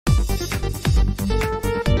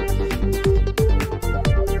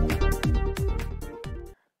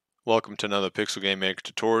Welcome to another Pixel Game Maker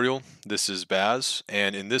tutorial. This is Baz,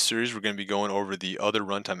 and in this series we're going to be going over the other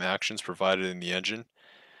runtime actions provided in the engine.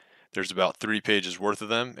 There's about 3 pages worth of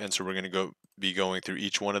them, and so we're going to be going through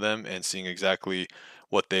each one of them and seeing exactly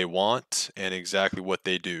what they want and exactly what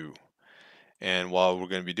they do. And while we're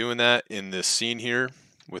going to be doing that in this scene here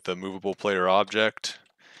with a movable player object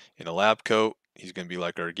in a lab coat, he's going to be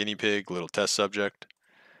like our guinea pig, little test subject.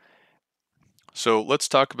 So let's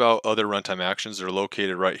talk about other runtime actions. They're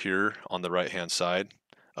located right here on the right hand side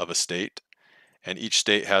of a state, and each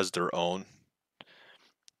state has their own.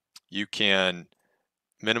 You can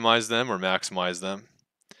minimize them or maximize them,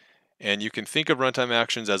 and you can think of runtime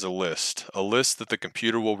actions as a list that the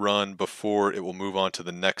computer will run before it will move on to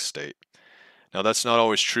the next state. Now that's not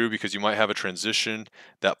always true because you might have a transition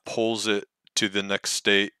that pulls it to the next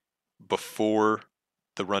state before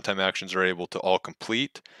the runtime actions are able to all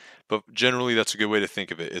complete, but generally that's a good way to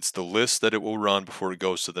think of it. It's the list that it will run before it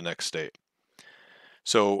goes to the next state.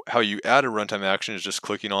 So how you add a runtime action is just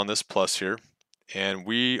clicking on this plus here, and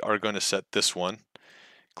we are going to set this one.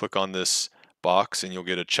 Click on this box and you'll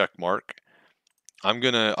get a check mark.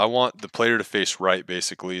 I want the player to face right,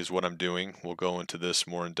 basically, is what I'm doing. We'll go into this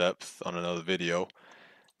more in depth on another video,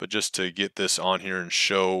 but just to get this on here and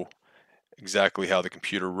show exactly how the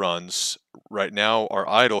computer runs. Right now our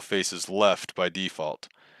idle faces left by default,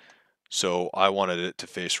 so I wanted it to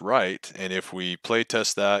face right, and if we play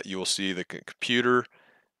test that, you will see the computer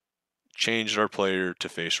changed our player to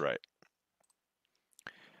face right.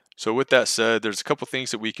 So with that said, there's a couple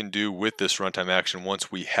things that we can do with this runtime action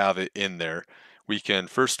once we have it in there. We can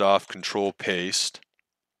first off control paste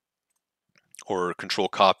or control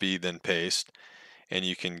copy then paste, and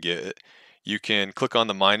you can get it. You can click on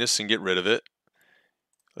the minus and get rid of it.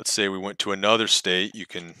 Let's say we went to another state, you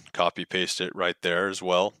can copy paste it right there as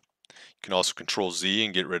well. You can also control Z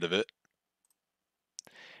and get rid of it.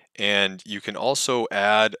 And you can also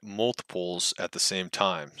add multiples at the same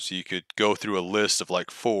time. So you could go through a list of like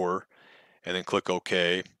 4 and then click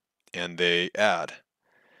OK and they add.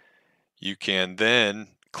 You can then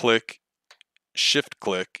shift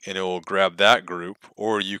click and it will grab that group,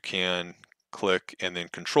 or you can click and then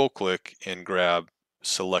control click and grab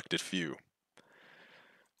selected few.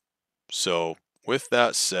 So with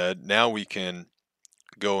that said, now we can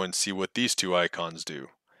go and see what these two icons do.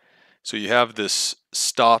 So you have this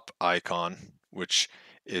stop icon, which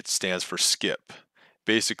it stands for skip.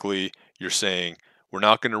 Basically, you're saying we're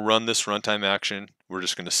not going to run this runtime action, we're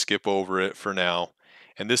just going to skip over it for now.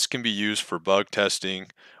 And this can be used for bug testing,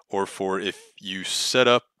 or for if you set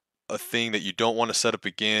up a thing that you don't want to set up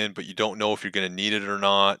again, but you don't know if you're going to need it or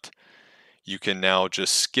not, you can now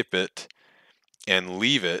just skip it and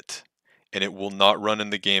leave it, and it will not run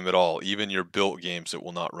in the game at all. Even your built games it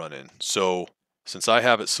will not run in. So since I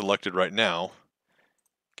have it selected right now,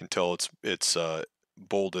 you can tell it's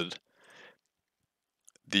bolded,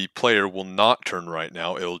 the player will not turn right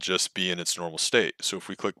now, it'll just be in its normal state. So if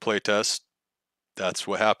we click play test, that's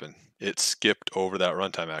what happened. It skipped over that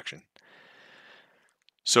runtime action.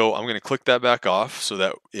 So I'm going to click that back off so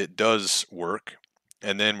that it does work,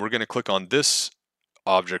 and then we're going to click on this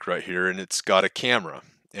object right here, and it's got a camera.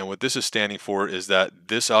 And what this is standing for is that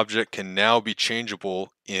this object can now be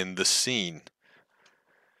changeable in the scene.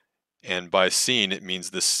 And by scene, it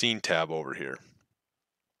means the scene tab over here.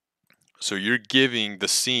 So you're giving the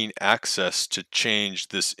scene access to change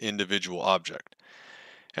this individual object.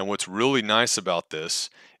 And what's really nice about this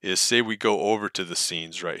is, say we go over to the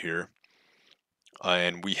scenes right here,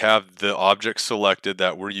 and we have the object selected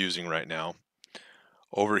that we're using right now.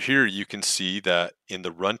 Over here you can see that in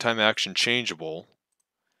the runtime action changeable,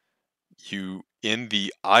 in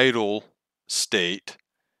the idle state,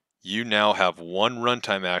 you now have one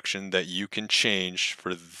runtime action that you can change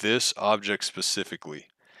for this object specifically.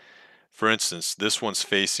 For instance, this one's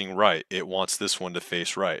facing right. It wants this one to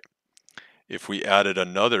face right. If we added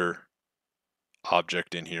another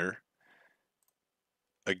object in here,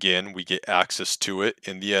 again, we get access to it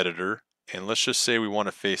in the editor, and let's just say we want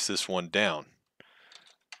to face this one down.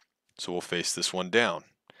 So we'll face this one down.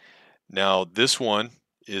 Now this one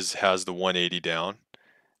has the 180 down.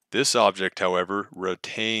 This object, however,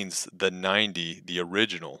 retains the 90, the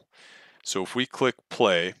original. So if we click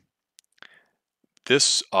play,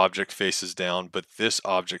 this object faces down, but this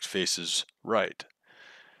object faces right.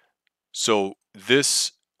 So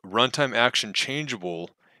this runtime action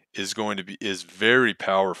changeable is very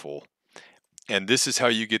powerful. And this is how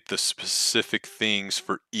you get the specific things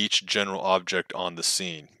for each general object on the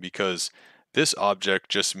scene, because this object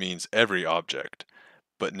just means every object.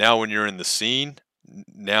 But now when you're in the scene,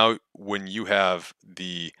 now when you have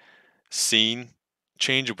the scene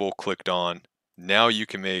changeable clicked on, now you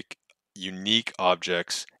can make unique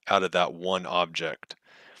objects out of that one object.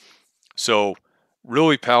 So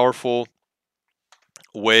really powerful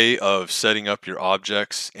way of setting up your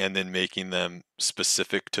objects and then making them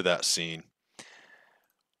specific to that scene.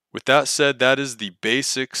 With that said, that is the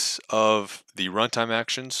basics of the runtime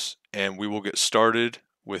actions, and we will get started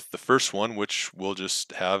with the first one, which we'll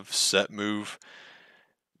just have set, move,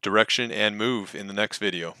 direction, and move in the next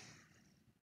video.